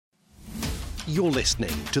You're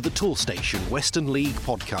listening to the Toolstation Western League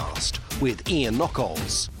podcast with Ian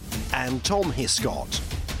Knockolds and Tom Hiscott.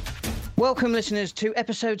 Welcome, listeners, to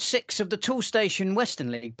episode 6 of the Toolstation Western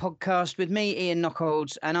League podcast with me, Ian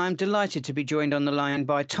Knockolds, and I'm delighted to be joined on the line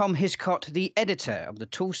by Tom Hiscott, the editor of the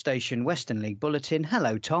Toolstation Western League Bulletin.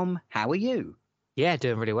 Hello, Tom. How are you? Yeah,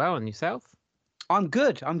 doing really well. And yourself? I'm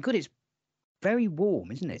good. It's very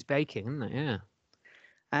warm, isn't it? It's baking, isn't it? Yeah.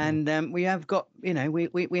 And we have got,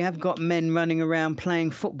 we have got men running around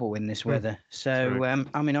playing football in this weather. So, Right.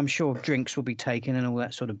 I'm sure drinks will be taken and all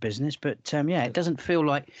that sort of business. But, it doesn't feel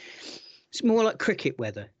like... It's more like cricket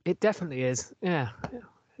weather. It definitely is. Yeah.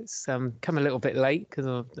 It's come a little bit late because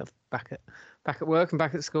I'm back at work and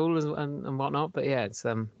back at school and whatnot. But yeah, it's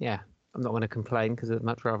I'm not going to complain because I'd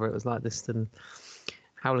much rather it was like this than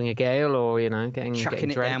howling a gale or getting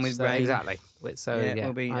Chucking it drenched. down with So, rain. Exactly. So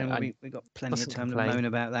we've got plenty of time to moan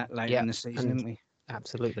about that later in the season, haven't we?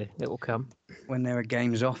 Absolutely, it will come when there are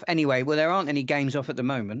games off. Anyway, well, there aren't any games off at the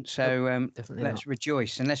moment, so let's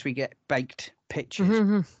rejoice unless we get baked pitches.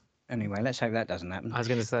 Mm-hmm. Anyway, let's hope that doesn't happen. I was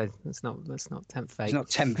going to say, let's not tempt fate. It's not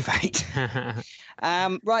tempt fate.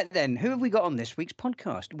 Right then, who have we got on this week's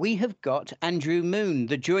podcast? We have got Andrew Moon,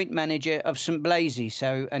 the joint manager of St Blazey.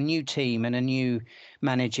 So a new team and a new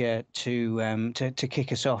manager to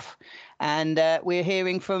kick us off. And we're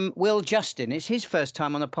hearing from Will Justin. It's his first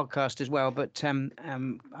time on the podcast as well, but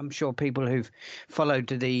I'm sure people who've followed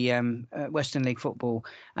the Western League football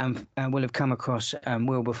will have come across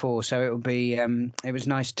Will before. So it will be it was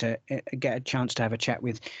nice to get a chance to have a chat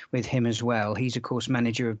with him as well. He's of course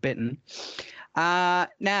manager of Bitton.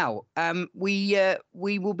 Now,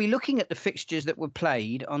 we will be looking at the fixtures that were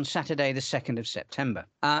played on Saturday, the 2nd of September.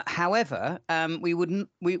 However, we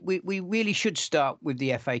really should start with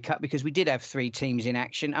the FA Cup because we did have 3 teams in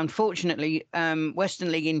action. Unfortunately,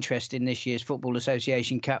 Western League interest in this year's Football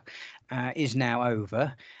Association Cup is now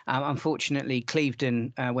over. Unfortunately,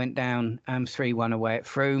 Clevedon went down 3-1 away at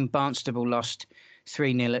Frome. Barnstable lost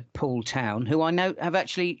 3-0 at Poole Town, who I know have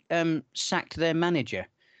actually sacked their manager.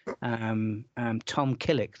 Tom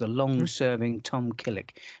Killick, the long-serving Tom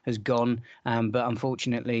Killick, has gone, but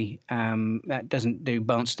unfortunately that doesn't do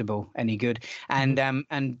Barnstable any good.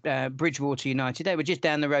 And Bridgewater United, they were just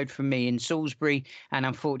down the road from me in Salisbury, and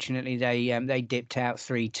unfortunately they dipped out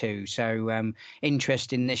 3-2. So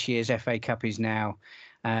interest in this year's FA Cup is now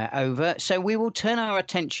over. So we will turn our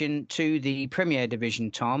attention to the Premier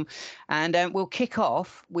Division, Tom, and we'll kick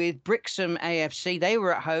off with Brixham AFC. They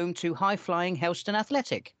were at home to high-flying Helston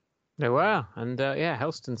Athletic. They were, and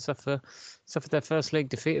Helston suffered their first league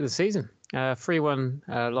defeat of the season.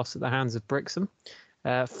 3-1 loss at the hands of Brixham.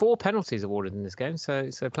 4 penalties awarded in this game, so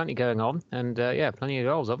plenty going on, and plenty of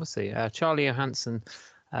goals, obviously. Charlie Johansson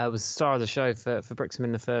was the star of the show for Brixham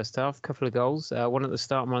in the first half. A couple of goals, one at the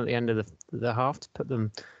start and one at the end of the half to put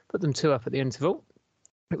them 2 up at the interval.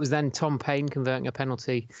 It was then Tom Payne converting a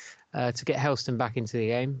penalty to get Helston back into the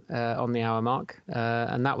game on the hour mark,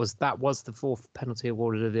 and that was the 4th penalty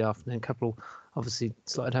awarded of the afternoon. A couple obviously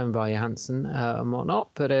slotted home by Johansson and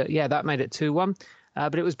whatnot, but that made it 2-1.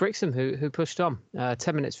 But it was Brixham who pushed on.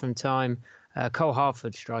 10 minutes from time, Cole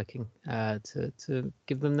Harford striking to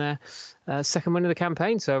give them their second win of the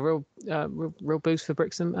campaign. So a real boost for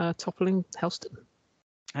Brixham, toppling Helston.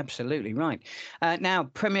 Absolutely right. Now,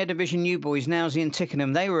 Premier Division New Boys, Nailsea and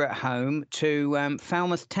Tickenham, they were at home to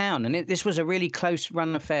Falmouth Town, and this was a really close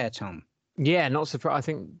run affair, Tom. Yeah, not surprised.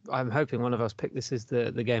 I'm hoping one of us picked this as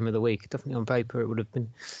the game of the week. Definitely on paper, it would have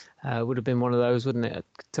been one of those, wouldn't it?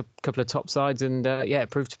 A couple of top sides, and it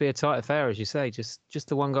proved to be a tight affair, as you say. Just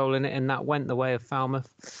the one goal in it, and that went the way of Falmouth.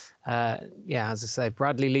 As I say,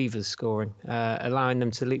 Bradley Levers scoring, allowing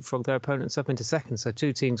them to leapfrog their opponents up into second. So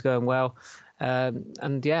 2 teams going well.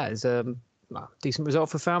 It's a decent result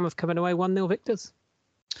for Falmouth, coming away 1-0 victors.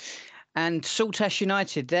 And Saltash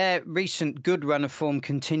United, their recent good run of form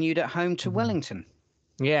continued at home to Wellington.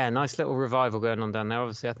 Yeah, nice little revival going on down there.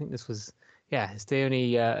 Obviously, I think this was, it's the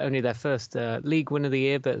only their first league win of the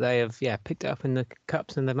year, but they have picked it up in the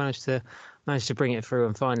cups, and they managed to bring it through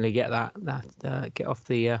and finally get get off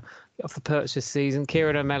the perch this season.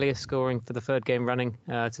 Kieran O'Malley scoring for the 3rd game running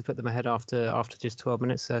to put them ahead after just 12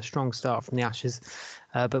 minutes. A strong start from the Ashes,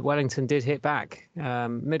 but Wellington did hit back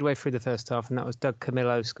midway through the first half, and that was Doug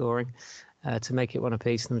Camillo scoring to make it 1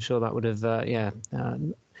 apiece. And I'm sure that would have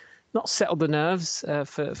not settled the nerves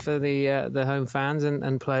for the home fans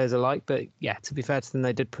and players alike. But to be fair to them,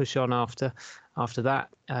 they did push on after that.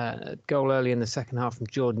 Goal early in the second half from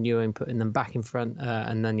Jordan Ewing, putting them back in front.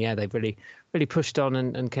 And then, they really pushed on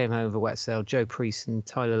and came home with a wet sail. Joe Priest and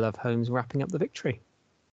Tyler Love Holmes wrapping up the victory.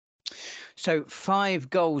 So 5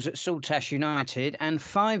 goals at Saltash United and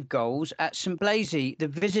 5 goals at St Blazey. The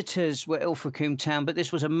visitors were Ilfracombe Town, but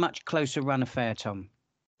this was a much closer run affair, Tom.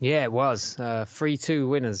 Yeah, it was 3-2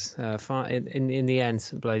 winners. In the end,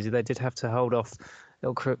 St Blazey, they did have to hold off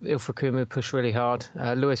Ilfracombe, pushed really hard.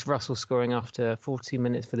 Lewis Russell scoring after 40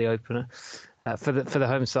 minutes for the opener. For the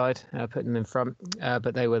home side, putting them in front,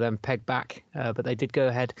 but they were then pegged back. But they did go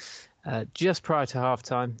ahead just prior to half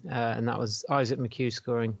time, and that was Isaac McHugh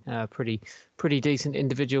scoring a pretty decent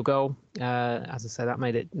individual goal. As I say, that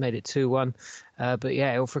made it 2-1. But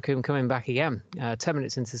yeah, Ilfracombe coming back again. 10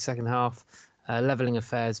 minutes into the second half, levelling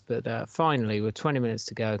affairs. But finally, with 20 minutes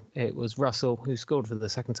to go, it was Russell who scored for the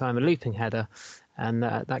second time, a looping header. And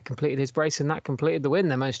that completed his brace, and that completed the win.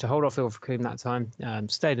 They managed to hold off Ilfracombe that time,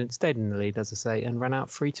 stayed in the lead, as I say, and ran out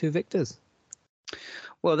 3-2 victors.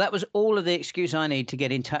 Well, that was all of the excuse I need to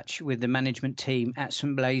get in touch with the management team at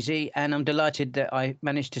St Blazey, and I'm delighted that I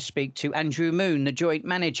managed to speak to Andrew Moon, the joint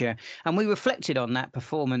manager, and we reflected on that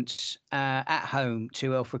performance at home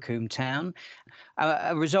to Ilfracombe Town,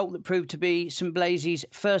 a result that proved to be St Blazey's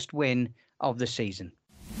first win of the season.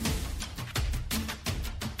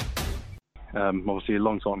 Obviously, a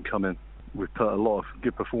long time coming. We've put a lot of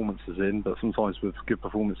good performances in, but sometimes with good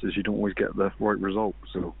performances, you don't always get the right result.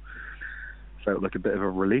 So, felt like a bit of a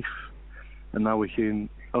relief, and now we're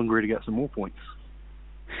hungry to get some more points.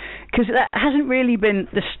 Because that hasn't really been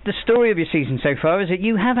the story of your season so far, is it?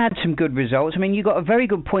 You have had some good results. I mean, you got a very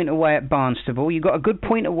good point away at Barnstable. You got a good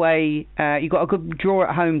point away. You got a good draw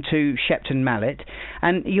at home to Shepton Mallet,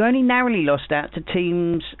 and you only narrowly lost out to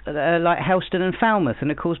teams like Helston and Falmouth. And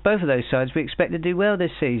of course, both of those sides we expect to do well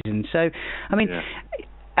this season. So, I mean,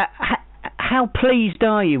 how pleased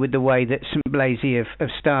are you with the way that St Blazey have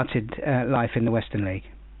started life in the Western League?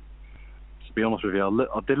 To be honest with you,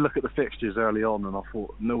 I did look at the fixtures early on, and I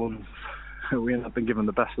thought we haven't been given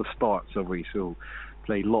the best of starts, have we? So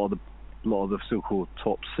played a lot of the so-called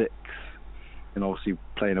top 6, and obviously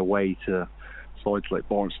playing away to sides like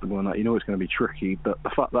Barnstable and that, you know it's going to be tricky. But the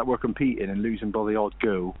fact that we're competing and losing by the odd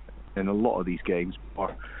goal in a lot of these games,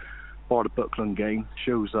 bar the Buckland game,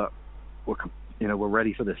 shows that we're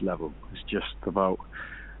ready for this level. It's just about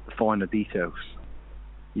the finer details.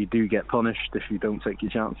 You do get punished if you don't take your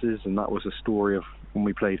chances, and that was a story of when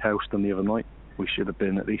we played Helston the other night. We should have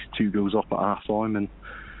been at least 2 goals up at half time, and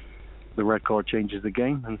the red card changes the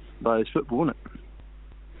game, and that is football, isn't it?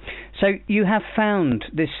 So you have found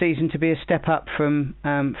this season to be a step up from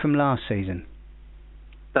last season?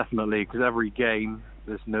 Definitely, because every game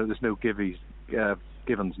there's no givens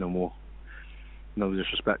no more. No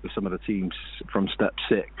disrespect to some of the teams from step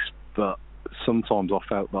 6, but sometimes I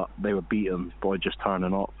felt that they were beaten by just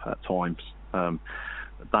turning up at times.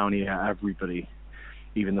 Down here, everybody,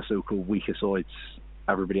 even the so-called weaker sides,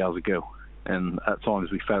 everybody has a go. And at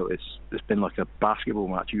times we felt it's been like a basketball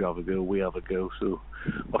match. You have a go, we have a go. So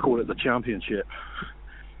I call it the championship.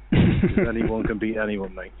 Anyone can beat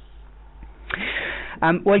anyone, mate.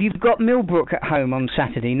 Well, you've got Millbrook at home on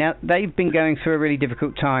Saturday. Now, they've been going through a really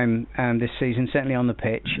difficult time this season, certainly on the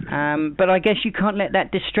pitch. But I guess you can't let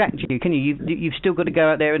that distract you, can you? You've still got to go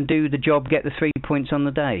out there and do the job, get the 3 points on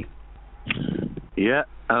the day. Yeah,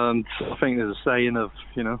 and I think there's a saying of,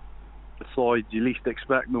 the side you least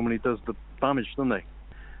expect normally does the damage, don't they?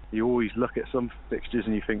 You always look at some fixtures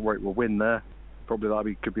and you think, right, we'll win there.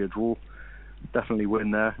 Probably could be a draw. Definitely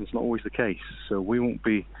win there. It's not always the case. So we won't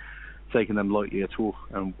be taking them lightly at all,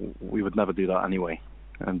 and we would never do that anyway.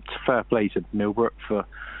 And fair play to Millbrook for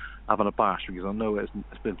having a bash, because I know it's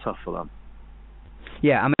been tough for them.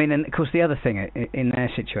 Yeah, I mean, and of course the other thing in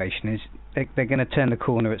their situation is they're going to turn the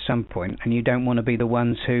corner at some point, and you don't want to be the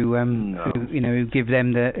ones who give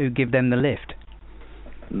them the lift.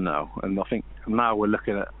 No, and I think now we're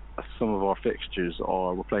looking at some of our fixtures,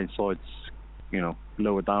 or we're playing sides,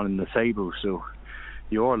 lower down in the table. So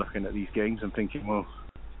you are looking at these games and thinking, well,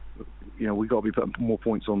 we've got to be putting more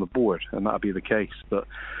points on the board, and that'll be the case. But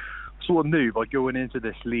I sort of knew by going into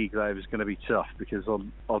this league that it was going to be tough, because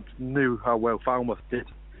I knew how well Falmouth did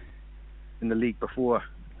in the league before,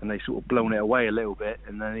 and they sort of blown it away a little bit,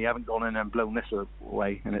 and then they haven't gone in and blown this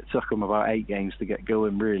away, and it took them about 8 games to get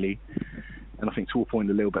going, really. And I think to a point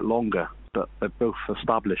a little bit longer, but they're both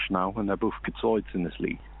established now, and they're both good sides in this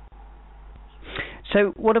league.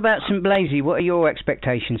 So what about St Blazey? What are your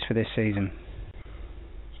expectations for this season?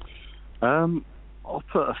 I'll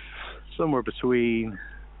put somewhere between,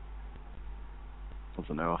 I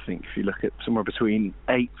don't know, I think if you look at somewhere between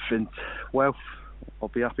 8th and 12th, I'll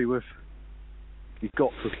be happy with. You've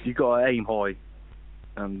got to aim high,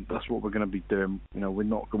 and that's what we're going to be doing. We're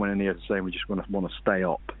not going in here to say we just want to stay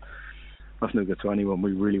up. That's no good to anyone.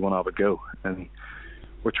 We really want to have a go, and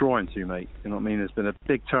we're trying to, mate. You know what I mean? There's been a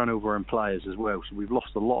big turnover in players as well, so we've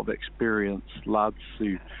lost a lot of experienced lads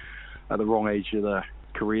who, at the wrong age of their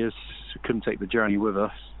careers, couldn't take the journey with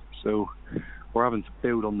us. So we're having to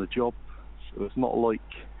build on the job. So it's not like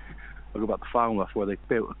I go back to Falmouth where they've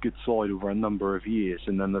built a good side over a number of years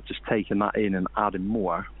and then they're just taking that in and adding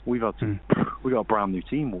more. We got a brand new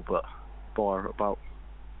team all but by about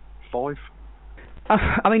 5.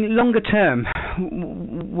 I mean, longer term,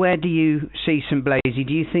 where do you see St Blazey?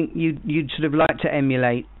 Do you think you'd sort of like to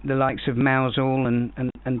emulate the likes of Mousehole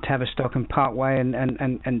and Tavistock and Parkway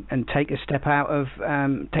and take a step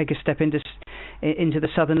into the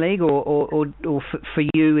Southern League, or for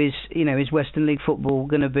you is Western League football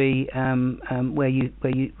going to be where you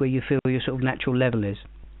feel your sort of natural level is?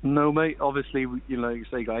 No, mate. Obviously, you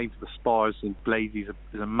say got aimed for the Spurs, and Blazey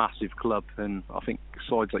is a massive club, and I think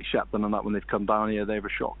sides like Shepton and that, when they've come down here, they were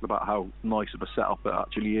shocked about how nice of a setup it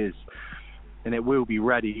actually is, and it will be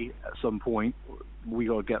ready at some point. We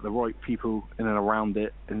got to get the right people in and around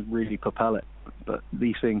it and really propel it. But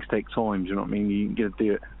these things take time. Do you know what I mean? You can get to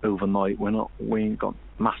do it overnight. We ain't got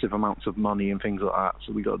massive amounts of money and things like that,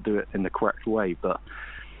 so we got to do it in the correct way. But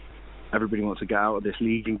everybody wants to get out of this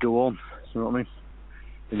league and go on. You know what I mean?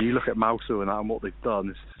 And you look at Mousehole and what they've done,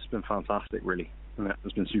 it's been fantastic, really.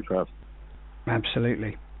 It's been superb.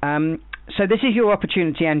 Absolutely. So this is your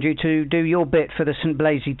opportunity, Andrew, to do your bit for the St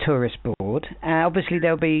Blazey Tourist Board. Obviously,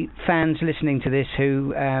 there'll be fans listening to this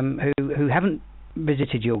who haven't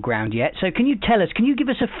visited your ground yet. So can you give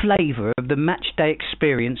us a flavour of the match day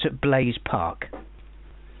experience at Blaze Park?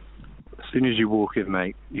 As soon as you walk in,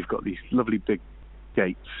 mate, you've got these lovely big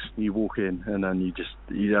gates. You walk in and then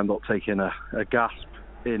you end up taking a gasp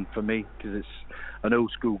in, for me, because it's an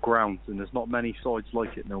old school ground and there's not many sides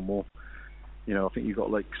like it no more. I think you've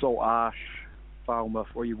got like Salt Ash, Falmouth,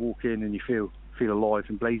 where you walk in and you feel alive,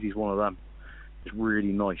 and Blazey's one of them. It's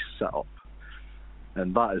really nice setup,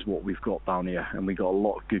 and that is what we've got down here, and we got a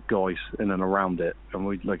lot of good guys in and around it, and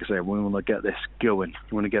we want to get this going.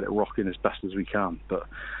 We want to get it rocking as best as we can. But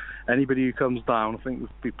anybody who comes down, I think, will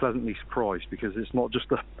be pleasantly surprised, because it's not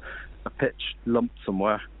just a pitch lump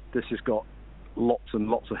somewhere. This has got lots and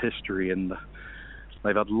lots of history, and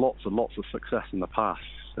they've had lots and lots of success in the past.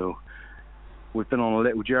 So we've been on a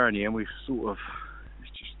little journey, and we've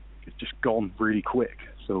it's just gone really quick.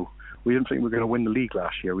 So we didn't think we were going to win the league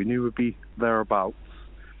last year. We knew we'd be thereabouts,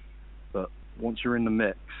 but once you're in the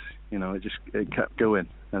mix, it kept going,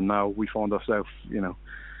 and now we find ourselves,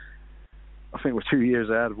 I think we're 2 years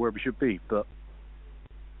ahead of where we should be, but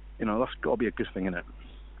that's got to be a good thing, isn't it?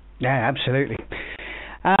 Yeah, absolutely.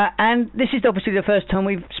 And this is obviously the first time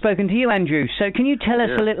we've spoken to you, Andrew. So can you tell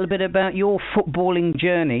us a little bit about your footballing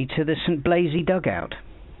journey to the St Blazey dugout?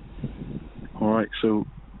 All right. So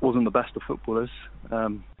wasn't the best of footballers,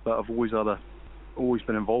 but I've always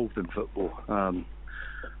been involved in football.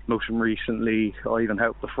 Most recently, I even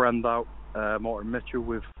helped a friend out, Martin Mitchell,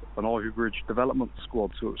 with an Ivy Bridge development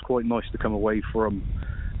squad. So it was quite nice to come away from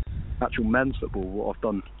actual men's football, what I've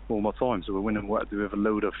done all my time. So we're winning what I do with a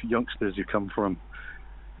load of youngsters who come from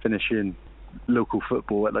finishing local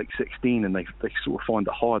football at like 16, and they sort of find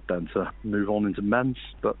it hard then to move on into men's.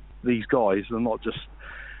 But these guys, they're not just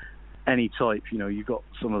any type. You've got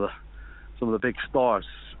some of the big stars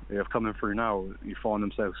who have coming through now. You find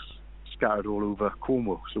themselves scattered all over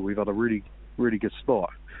Cornwall. So we've had a really, really good start.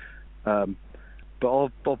 But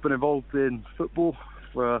I've been involved in football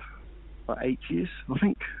for about 8 years, I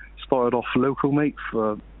think. Started off local, mate,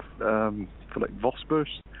 for like Vosper's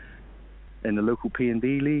in the local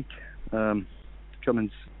P&D league, coming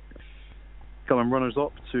runners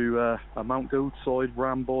up to a Mount Gold side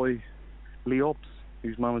ran by Lee Hobbs,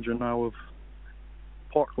 who's manager now of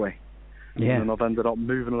Parkway. Yeah. And I've ended up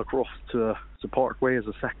moving across to Parkway as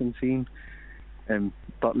a second team, and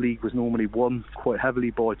that league was normally won quite heavily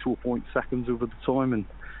by 2 point seconds over the time, and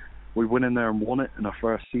we went in there and won it in our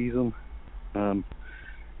first season.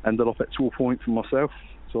 Ended up at 2 points for myself,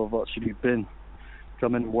 so I've actually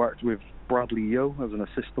come in and worked with Bradley Yo as an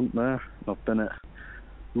assistant there. I've been at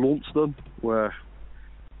Launceston, where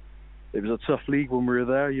it was a tough league when we were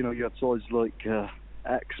there. You had sides like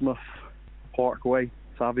Exmouth, Parkway,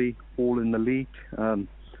 Savvy, all in the league, and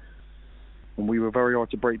we were very hard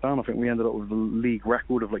to break down. I think we ended up with a league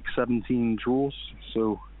record of like 17 draws,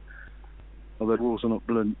 so the draws are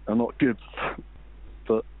not good,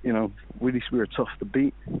 but at least we were tough to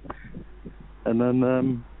beat. And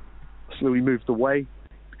then slowly moved away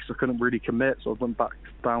because I couldn't really commit, so I went back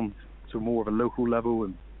down to more of a local level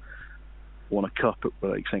and won a cup at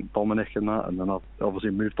like St Dominic and that, and then I've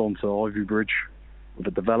obviously moved on to Ivy Bridge with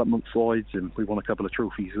the development sides, and we won a couple of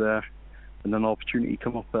trophies there. And then an opportunity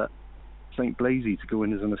come up at St Blazey to go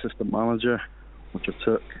in as an assistant manager, which I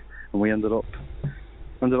took, and we ended up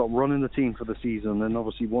running the team for the season, and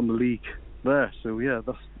obviously won the league there. So yeah,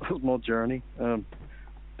 that's my journey. Do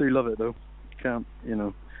love it though. Can't,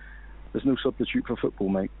 there's no substitute for football,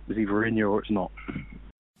 mate. It's either in you or it's not.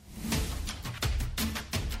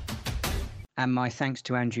 And my thanks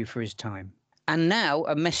to Andrew for his time. And now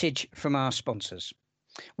a message from our sponsors.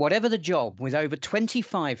 Whatever the job, with over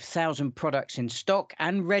 25,000 products in stock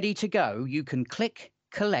and ready to go, you can click,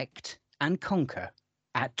 collect and conquer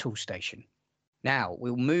at Toolstation. Now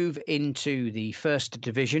we'll move into the first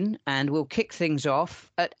division and we'll kick things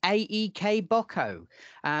off at AEK Bocco,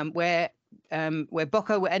 where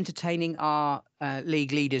Bocco were entertaining our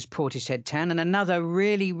league leaders Portishead Town, and another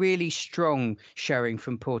really, really strong showing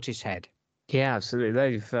from Portishead. Yeah, absolutely.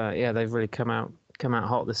 They've really come out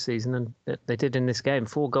hot this season, and they did in this game.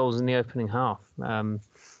 4 goals in the opening half.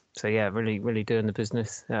 So yeah, really, really doing the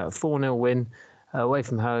business. 4-0 win away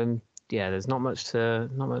from home. Yeah, there's not much to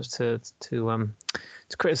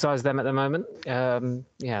criticise them at the moment. As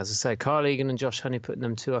I say, Kyle Egan and Josh Honey putting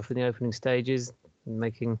them 2 off in the opening stages,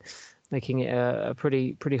 making it a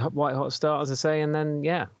pretty white hot start, as I say, and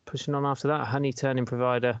then pushing on after that. Honey turning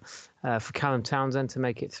provider for Callum Townsend to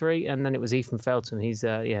make it 3, and then it was Ethan Felton. He's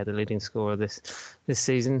the leading scorer this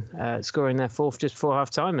season, scoring their 4th just before half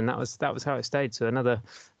time, and that was how it stayed. So another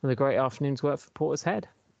great afternoon's work for Portishead.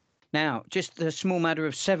 Now, just a small matter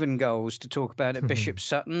of 7 goals to talk about at Bishop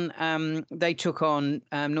Sutton. They took on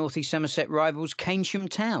North East Somerset rivals Keynsham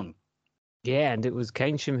Town. Yeah, and it was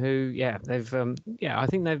Keynsham who, they've, I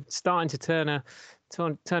think they're starting to turn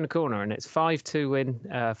a corner, and it's 5-2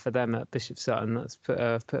 win for them at Bishop Sutton. That's put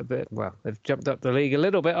a bit. Well, they've jumped up the league a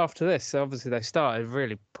little bit after this. So obviously they started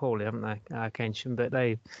really poorly, haven't they, Keynsham? But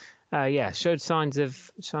they, showed signs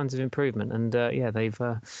of improvement, and they've.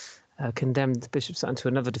 Condemned Bishop Sutton to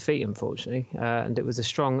another defeat, unfortunately, and it was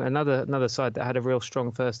another side that had a real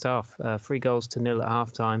strong first half. 3-0 at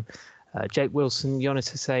half time. Jake Wilson, Jonas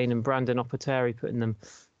Hussein, and Brandon Opateri putting them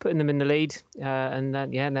in the lead, and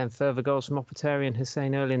then further goals from Opateri and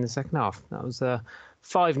Hussein early in the second half. That was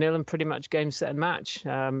 5-0 and pretty much game, set and match.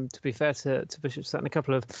 To be fair to Bishop Sutton, a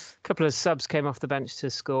couple of subs came off the bench to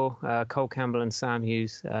score. Cole Campbell and Sam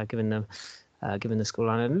Hughes, giving the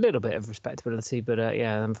scoreline a little bit of respectability, but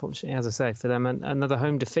unfortunately, as I say, for them another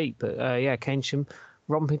home defeat. But Keynsham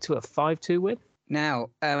romping to a 5-2 win. Now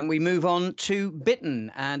we move on to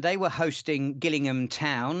Bitton, and they were hosting Gillingham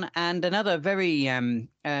Town, and another very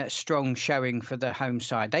strong showing for the home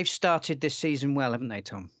side. They've started this season well, haven't they,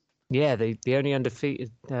 Tom? Yeah, the only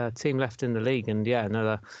undefeated team left in the league, and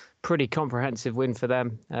another pretty comprehensive win for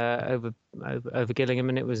them over Gillingham,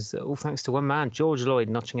 and it was all thanks to one man, George Lloyd,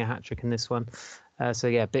 notching a hat-trick in this one.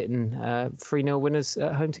 Bitton 3-0 winners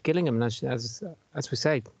at home to Gillingham. And as we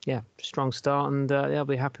say, strong start, and they'll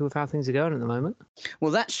be happy with how things are going at the moment.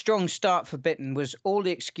 Well, that strong start for Bitton was all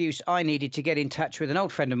the excuse I needed to get in touch with an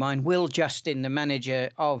old friend of mine, Will Justin, the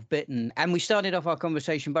manager of Bitton. And we started off our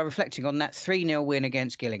conversation by reflecting on that 3-0 win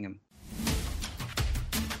against Gillingham.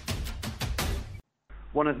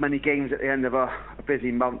 One of many games at the end of a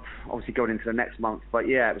busy month, obviously going into the next month. But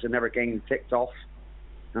it was another game ticked off,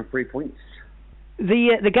 and 3 points.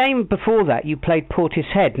 The game before that, you played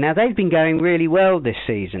Portishead. Now, they've been going really well this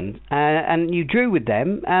season, and you drew with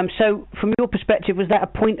them. So, from your perspective, was that a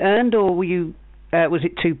point earned, or was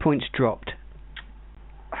it 2 points dropped?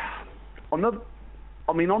 On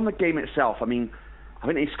the game itself, I think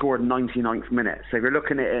they scored 99th minute. So, if you're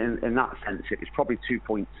looking at it in that sense, it was probably 2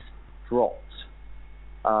 points dropped.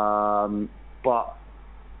 But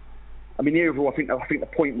overall, I think the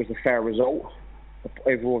point was a fair result.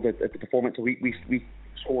 Overall, the performance, we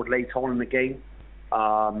scored late on in the game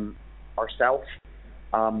ourselves,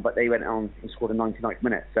 but they went on and scored a 99th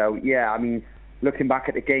minute. So looking back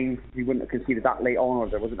at the game, we wouldn't have conceded that late on, or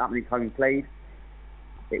there wasn't that many times played.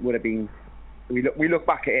 It would have been. We look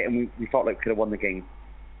back at it and we felt like we could have won the game.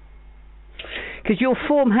 Because your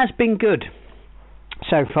form has been good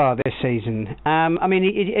so far this season.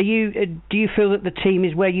 Do you feel that the team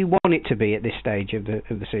is where you want it to be at this stage of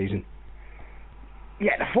the season?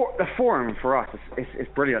 Yeah, the form for us is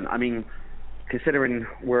brilliant. Considering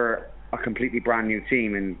we're a completely brand new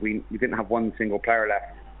team and we didn't have one single player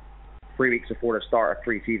left 3 weeks before the start of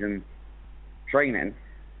pre-season training,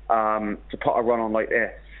 to put a run on like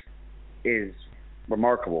this is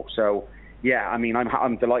remarkable. So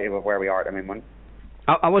I'm delighted with where we are at the moment.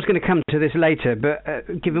 I was going to come to this later, but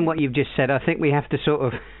given what you've just said, I think we have to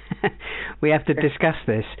discuss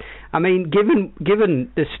this.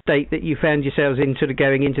 Given the state that you found yourselves in sort of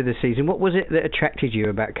going into the season, what was it that attracted you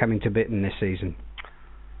about coming to Bitton this season?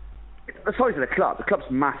 the size of the club's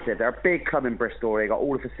massive. They're a big club in Bristol. They got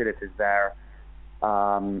all the facilities there.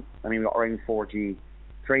 We've got our own 4G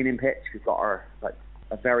training pitch. We've got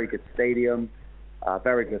a very good stadium, a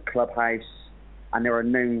very good clubhouse, and they're a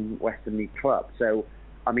known Western League club. So,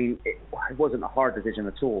 it wasn't a hard decision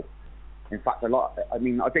at all. In fact, I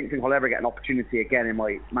don't think I'll ever get an opportunity again in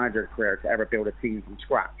my manager career to ever build a team from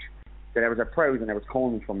scratch. So there was a pros and there was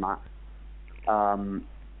cons from that.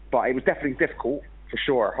 But it was definitely difficult, for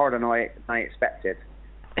sure, harder than I expected.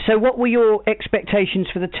 So what were your expectations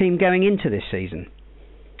for the team going into this season?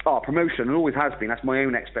 Promotion. It always has been. That's my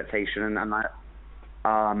own expectation, and that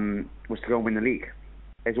was to go and win the league.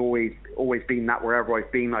 It's always been that wherever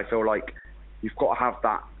I've been. I feel like you've got to have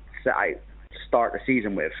that set out to start the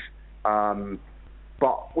season with.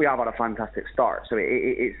 But we have had a fantastic start. So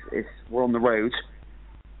we're on the road.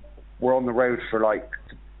 We're on the road for to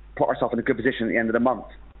put ourselves in a good position at the end of the month.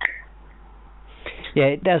 Yeah,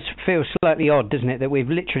 it does feel slightly odd, doesn't it, that we've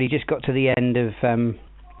literally just got to the end of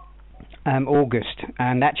August,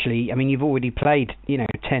 and actually, you've already played,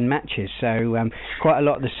 10 matches, so quite a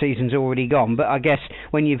lot of the season's already gone. But I guess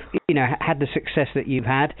when you've, had the success that you've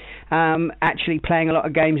had, actually playing a lot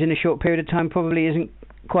of games in a short period of time probably isn't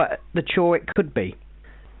quite the chore it could be.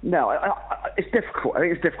 No, it's difficult. I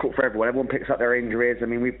think it's difficult for everyone. Everyone picks up their injuries.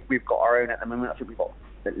 We've got our own at the moment. I think we've got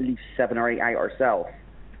at least 7 or 8 out ourselves.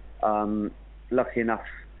 Lucky enough,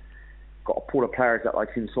 got a pool of players that I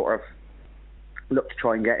can sort of look to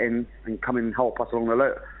try and get in and come in and help us along the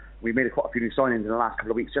road. We made quite a few new signings in the last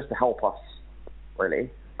couple of weeks just to help us, really.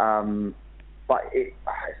 But it's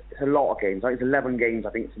a lot of games. I think it's 11 games,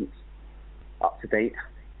 since up to date,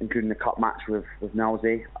 including the cup match with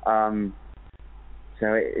Nelsey.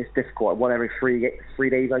 So it's difficult. One every 3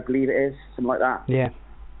 days, I believe it is, something like that. Yeah.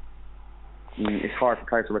 It's hard for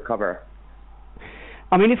players to recover.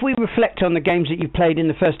 If we reflect on the games that you played in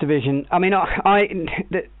the First Division,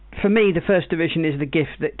 for me, the First Division is the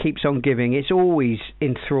gift that keeps on giving. It's always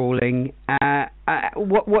enthralling.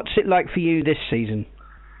 What's it like for you this season?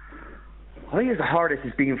 I think it's the hardest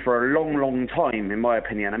it's been for a long, long time, in my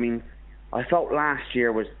opinion. I felt last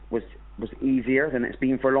year was easier than it's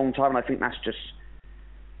been for a long time, and I think that's just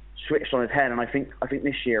switched on its head. And I think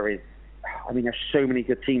this year is. There's so many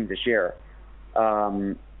good teams this year.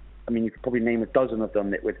 You could probably name a dozen of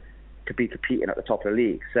them that could be competing at the top of the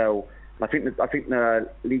league. So I think the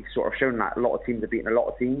league's sort of shown that a lot of teams are beating a lot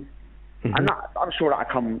of teams, and I'm sure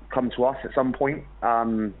that'll come to us at some point.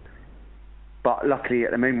 But luckily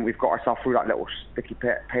at the moment we've got ourselves through that little sticky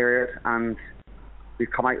period, and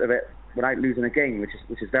we've come out of it without losing a game,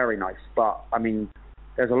 which is very nice. But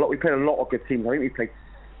there's a lot. We played a lot of good teams. I think we played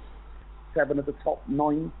 7 of the top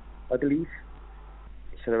 9, I believe.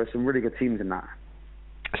 So there were some really good teams in that.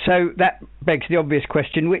 So that begs the obvious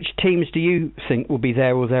question: which teams do you think will be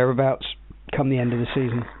there or thereabouts come the end of the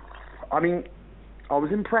season? I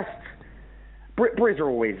was impressed. Briz are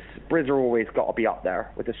always got to be up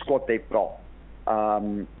there with the squad they've got.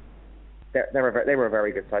 They were a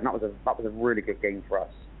very good side. And that was a really good game for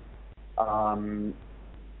us.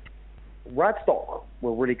 Radstock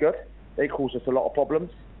were really good. They caused us a lot of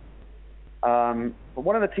problems. But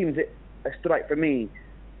one of the teams that stood out for me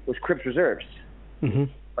was Cribbs Reserves. Mm-hmm.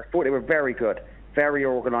 I thought they were very good, very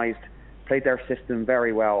organised, played their system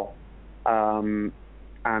very well, and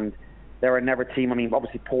they're another team.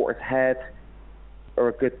 Obviously Porter's Head are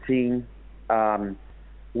a good team.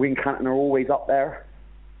 Wincanton are always up there.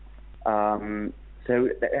 So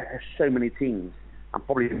there's so many teams, and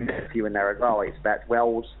probably a few in there as well. I expect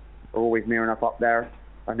Wells are always near enough up there.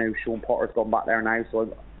 I know Sean Potter's gone back there now,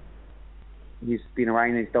 so he's been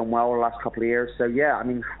around and he's done well the last couple of years. So yeah, I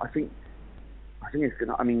think it's good.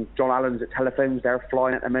 John Allen's at Telephones, they're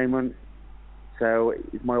flying at the moment. So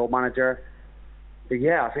he's my old manager. But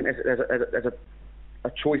yeah, I think there's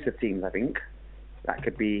a choice of teams, I think, that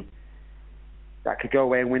could go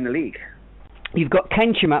away and win the league. You've got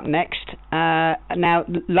Keynsham up next. Now,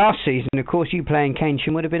 last season, of course, you playing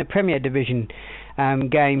Keynsham would have been a Premier Division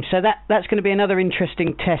game. So that's going to be another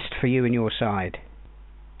interesting test for you and your side.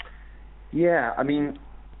 Yeah,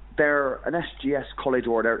 they're an SGS college,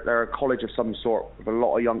 or they're a college of some sort with a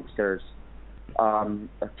lot of youngsters.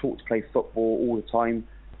 They're taught to play football all the time.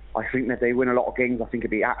 I think that they win a lot of games. I think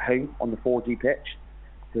it'd be at home on the 4G pitch.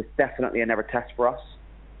 So it's definitely another test for us.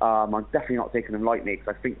 I'm definitely not taking them lightly,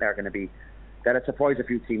 because I think they're going to surprise a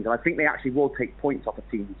few teams, and I think they actually will take points off of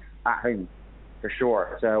teams at home for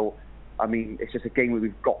sure. So it's just a game where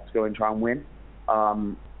we've got to go and try and win. It's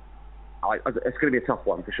going to be a tough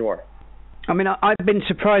one for sure. I've been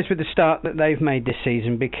surprised with the start that they've made this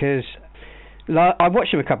season, because I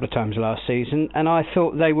watched them a couple of times last season, and I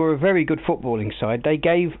thought they were a very good footballing side. They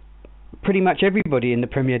gave pretty much everybody in the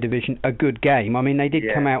Premier Division a good game. I mean, they did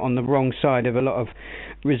come out on the wrong side of a lot of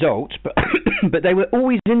results, but but they were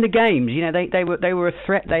always in the games. You know, they were a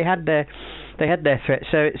threat. They had their threat.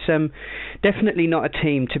 So it's definitely not a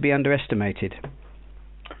team to be underestimated.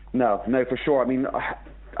 No, for sure. I mean, I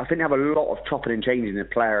think they have a lot of chopping and changing in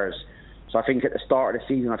players. So I think at the start of the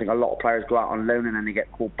season, I think a lot of players go out on loan and then they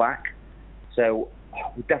get called back. So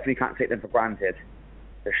we definitely can't take them for granted,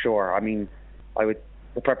 for sure. I mean,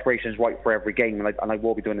 the preparation is right for every game, and I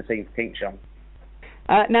will be doing the same for Kingston.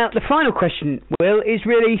 Now, the final question, Will, is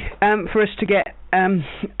really for us to get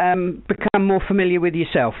become more familiar with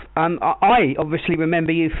yourself. I obviously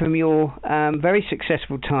remember you from your very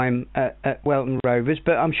successful time at Welton Rovers,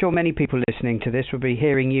 but I'm sure many people listening to this will be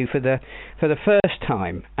hearing you for the first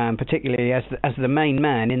time, particularly as the main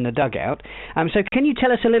man in the dugout. So can you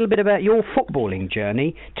tell us a little bit about your footballing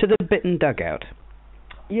journey to the Bitton dugout?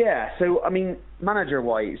 Yeah, so I mean,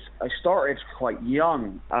 manager-wise, I started quite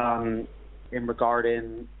young. In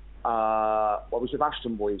regarding what was with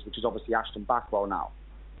Ashton Boys, which is obviously Ashton Backwell now.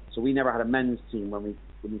 So we never had a men's team when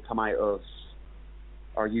we come out of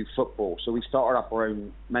our youth football. So we started up our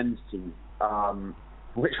own men's team,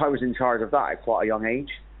 which I was in charge of that at quite a young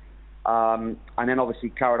age. And then obviously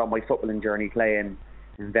carried on my footballing journey playing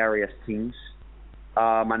in various teams.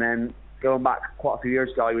 And then going back quite a few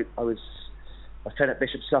years ago, I was playing at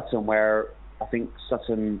Bishop Sutton, where I think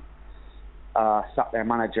Sutton sat their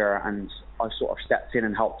manager, and I sort of stepped in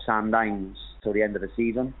and helped Sam Downs till the end of the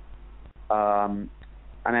season. And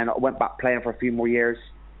then I went back playing for a few more years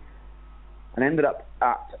and ended up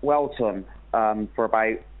at Welton for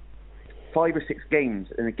about 5 or 6 games.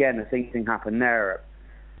 And again, the same thing happened there.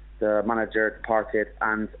 The manager departed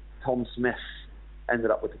and Tom Smith ended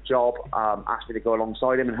up with a job, asked me to go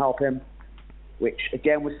alongside him and help him, which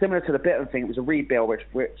again was similar to the Bitton thing. It was a rebuild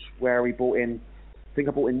where we brought in, I think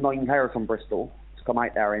I brought in 9 players from Bristol to come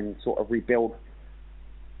out there and sort of rebuild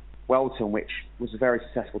Welton, which was a very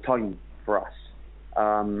successful time for us.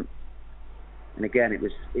 And again, it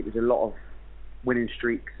was a lot of winning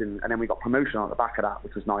streaks, and then we got promotion on the back of that,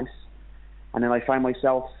 which was nice. And then I found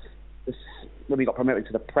myself, when we got promoted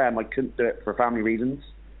to the Prem, I couldn't do it for family reasons.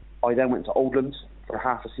 I then went to Oldland for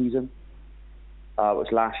half a season. It was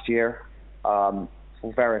last year. For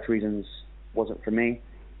various reasons, wasn't for me.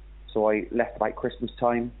 So I left about Christmas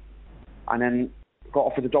time, and then got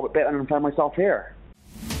offered a job at Bitton and found myself here.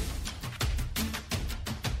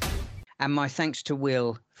 And my thanks to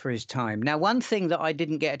Will for his time. Now, one thing that I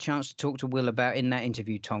didn't get a chance to talk to Will about in that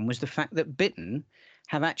interview, Tom, was the fact that Bitton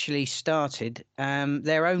have actually started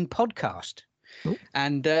their own podcast. Ooh.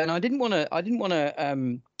 And I didn't want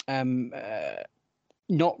to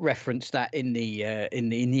not reference that in the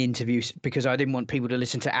interview, because I didn't want people to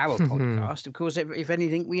listen to our podcast. Of course, if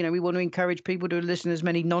anything, we want to encourage people to listen to as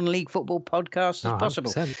many non-league football podcasts as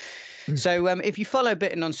possible. 100%. So if you follow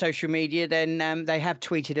Bitton on social media, then they have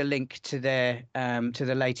tweeted a link to their to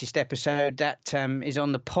the latest episode that is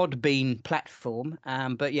on the Podbean platform.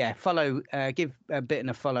 But yeah, give Bitton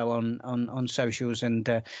a follow on socials and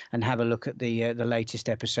have a look at the latest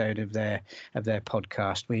episode of their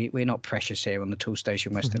podcast. We're not precious here on the Tool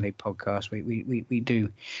Station Western League podcast.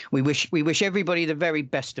 We wish everybody the very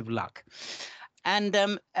best of luck. And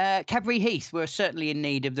Cadbury Heath were certainly in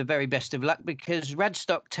need of the very best of luck, because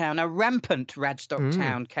Radstock Town, a rampant Radstock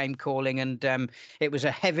Town, came calling, and it was a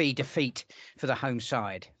heavy defeat for the home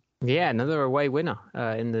side. Yeah, another away winner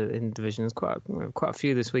in the division. There's quite a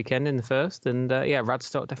few this weekend in the first, and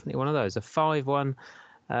Radstock definitely one of those. A 5-1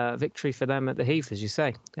 victory for them at the Heath, as you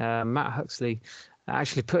say. Matt Huxley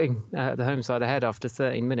actually putting the home side ahead after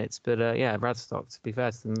 13 minutes, but Radstock, to be fair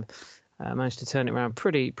to them, managed to turn it around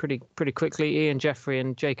pretty quickly. Ian Jeffrey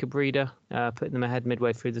and Jacob Reeder putting them ahead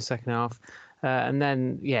midway through the second half, and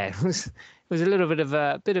then it was a little bit of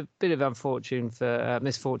misfortune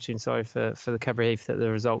for the Cadbury Heath that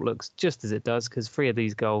the result looks just as it does, because 3 of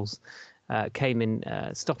these goals came in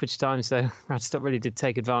stoppage time. So Radstock really did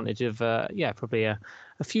take advantage of probably a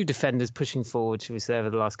few defenders pushing forward, should we say,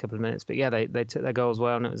 over the last couple of minutes. But they took their goals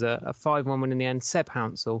well, and it was a 5-1 win in the end. Seb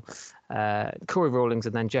Hounsell, Corey Rawlings,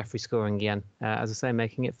 and then Jeffrey scoring again, as I say,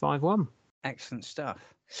 making it 5-1. Excellent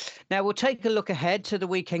stuff. Now we'll take a look ahead to the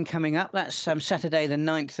weekend coming up. That's Saturday the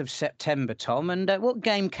 9th of September, Tom. And what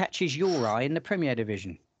game catches your eye in the Premier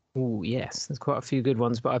Division? Oh, yes, there's quite a few good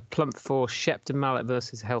ones, but I plumped for Shepton Mallet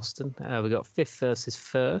versus Helston. We got 5th versus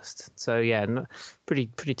 1st. So, yeah, pretty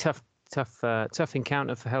tough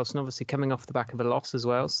encounter for Helston, obviously coming off the back of a loss as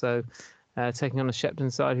well. So, taking on the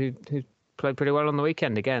Shepton side who played pretty well on the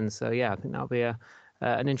weekend again. So, yeah, I think that'll be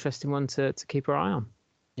an interesting one to keep our eye on.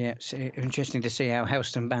 Yeah, it's interesting to see how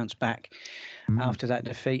Helston bounce back after that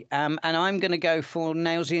defeat. And I'm going to go for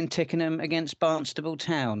Nailsea and Tickenham against Barnstable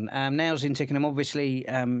Town. Nailsea and Tickenham obviously,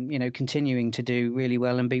 continuing to do really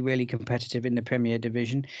well and be really competitive in the Premier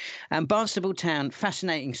Division. Barnstable Town,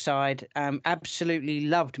 fascinating side. Absolutely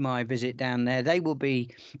loved my visit down there. They will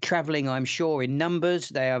be travelling, I'm sure, in numbers.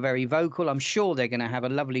 They are very vocal. I'm sure they're going to have a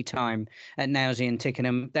lovely time at Nailsea and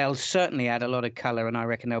Tickenham. They'll certainly add a lot of colour, and I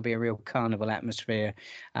reckon there'll be a real carnival atmosphere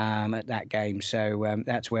at that game. So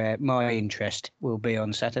that's where my interest will be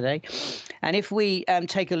on Saturday. And if we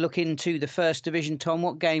take a look into the First Division, Tom,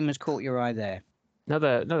 what game has caught your eye there?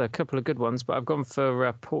 Another couple of good ones, but I've gone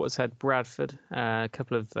for Portishead Bradford. A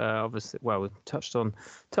couple of obviously, well, we've touched on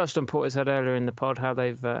Portishead earlier in the pod, how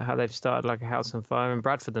they've started like a house on fire, and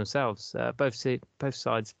Bradford themselves, both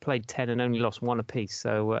sides played 10 and only lost 1 apiece.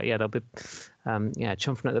 So they'll be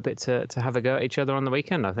chomping at the bit to have a go at each other on the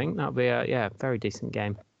weekend. I think that'll be a very decent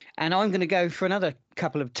game. And I'm going to go for another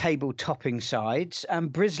couple of table-topping sides.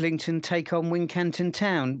 Brislington take on Wincanton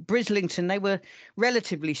Town. Brislington, they were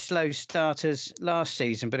relatively slow starters last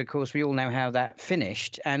season, but of course we all know how that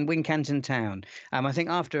finished. And Wincanton Town, I think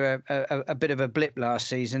after a bit of a blip last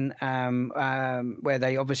season, where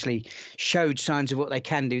they obviously showed signs of what they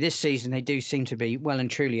can do, this season they do seem to be well and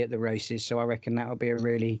truly at the races. So I reckon that will be a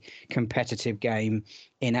really competitive game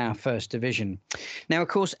in our First Division. Now, of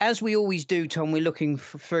course, as we always do, Tom, we're looking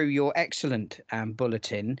through your excellent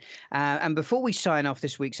bulletin. And before we sign off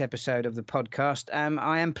this week's episode of the podcast,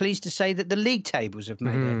 I am pleased to say that the league tables have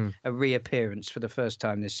made a reappearance for the first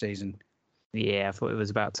time this season. Yeah, I thought it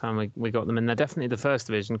was about time we got them in there. Definitely the First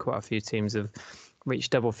Division, quite a few teams have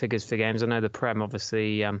reached double figures for games. I know the Prem,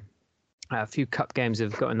 obviously, a few cup games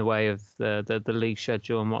have got in the way of the league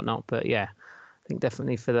schedule and whatnot. But yeah, I think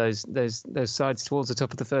definitely for those sides towards the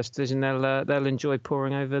top of the First Division, they'll enjoy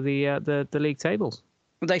poring over the league tables.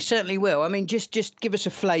 They certainly will. I mean, just give us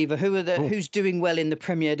a flavour. Who's doing well in the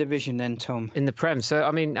Premier Division then, Tom? In the Prem. So,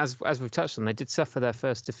 I mean, as we've touched on, they did suffer their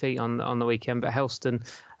first defeat on the weekend, but Helston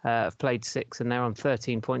have played 6 and they're on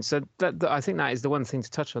 13 points. So I think that is the one thing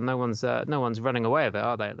to touch on. No one's running away with it,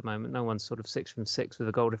 are they, at the moment? No one's sort of 6 from 6 with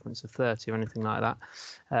a goal difference of 30 or anything like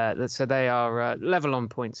that. So they are level on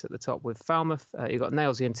points at the top with Falmouth. You've got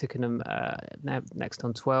Nailsea and Tickenham next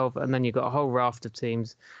on 12, and then you've got a whole raft of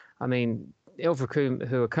teams. I mean, Ilfracombe,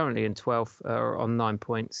 who are currently in 12th, are on 9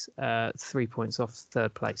 points, 3 points off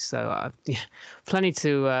third place. So plenty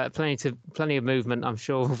of movement, I'm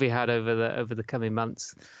sure, will be had over the coming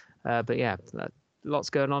months. But yeah,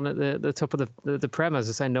 lots going on at the top of the Prem. As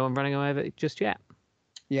I say, no one running away with it just yet.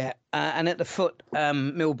 Yeah, and at the foot,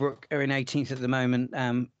 Millbrook are in 18th at the moment.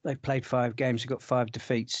 They've played 5 games, they've got 5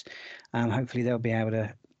 defeats. Hopefully they'll be able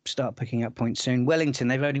to start picking up points soon. Wellington,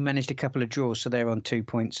 they've only managed a couple of draws, so they're on 2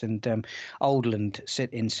 points, and Oldland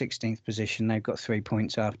sit in 16th position. They've got 3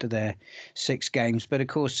 points after their 6 games. But of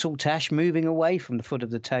course, Saltash moving away from the foot of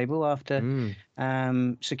the table after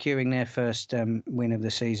securing their first win of the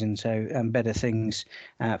season. So better things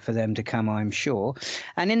for them to come, I'm sure.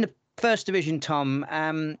 And in the First Division, Tom,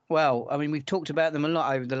 well, I mean, we've talked about them a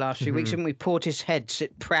lot over the last few weeks, haven't we? Portishead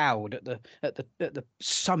sit proud at the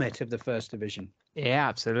summit of the First Division. Yeah,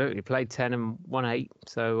 absolutely. Played 10 and won 8.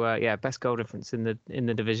 So best goal difference in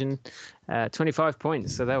the division, 25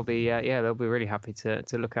 points. So they'll be really happy to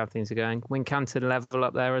look how things are going. Wincanton level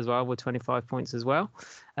up there as well with 25 points as well.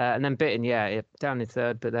 And then Bitton, down in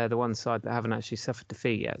third, but they're the one side that haven't actually suffered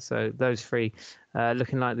defeat yet. So those 3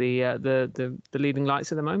 looking like the leading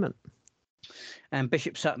lights at the moment. And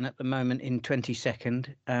Bishop Sutton at the moment in 22nd.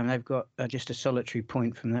 They've got just a solitary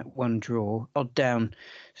point from that one draw. Odd Down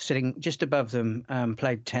sitting just above them,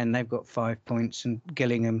 played 10. They've got 5 points. And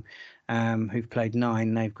Gillingham, who've played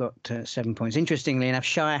 9, they've got 7 points. Interestingly enough,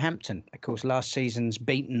 Shirehampton, of course, last season's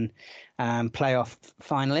beaten playoff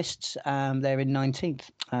finalists, they're in 19th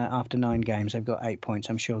after 9 games. They've got 8 points.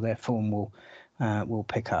 I'm sure their form will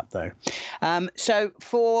pick up, though. So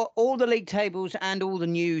for all the league tables and all the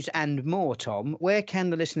news and more, Tom, where can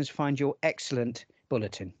the listeners find your excellent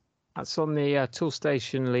bulletin? That's on the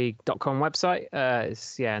toolstationleague.com website.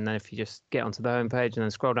 And then if you just get onto the homepage and then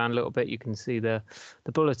scroll down a little bit, you can see the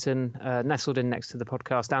bulletin nestled in next to the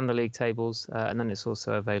podcast and the league tables. And then it's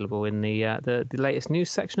also available in the latest news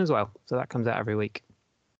section as well. So that comes out every week.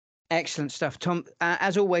 Excellent stuff, Tom.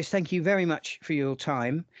 As always, thank you very much for your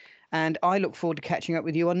time. And I look forward to catching up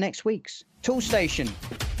with you on next week's Tool Station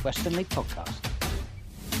Western League podcast.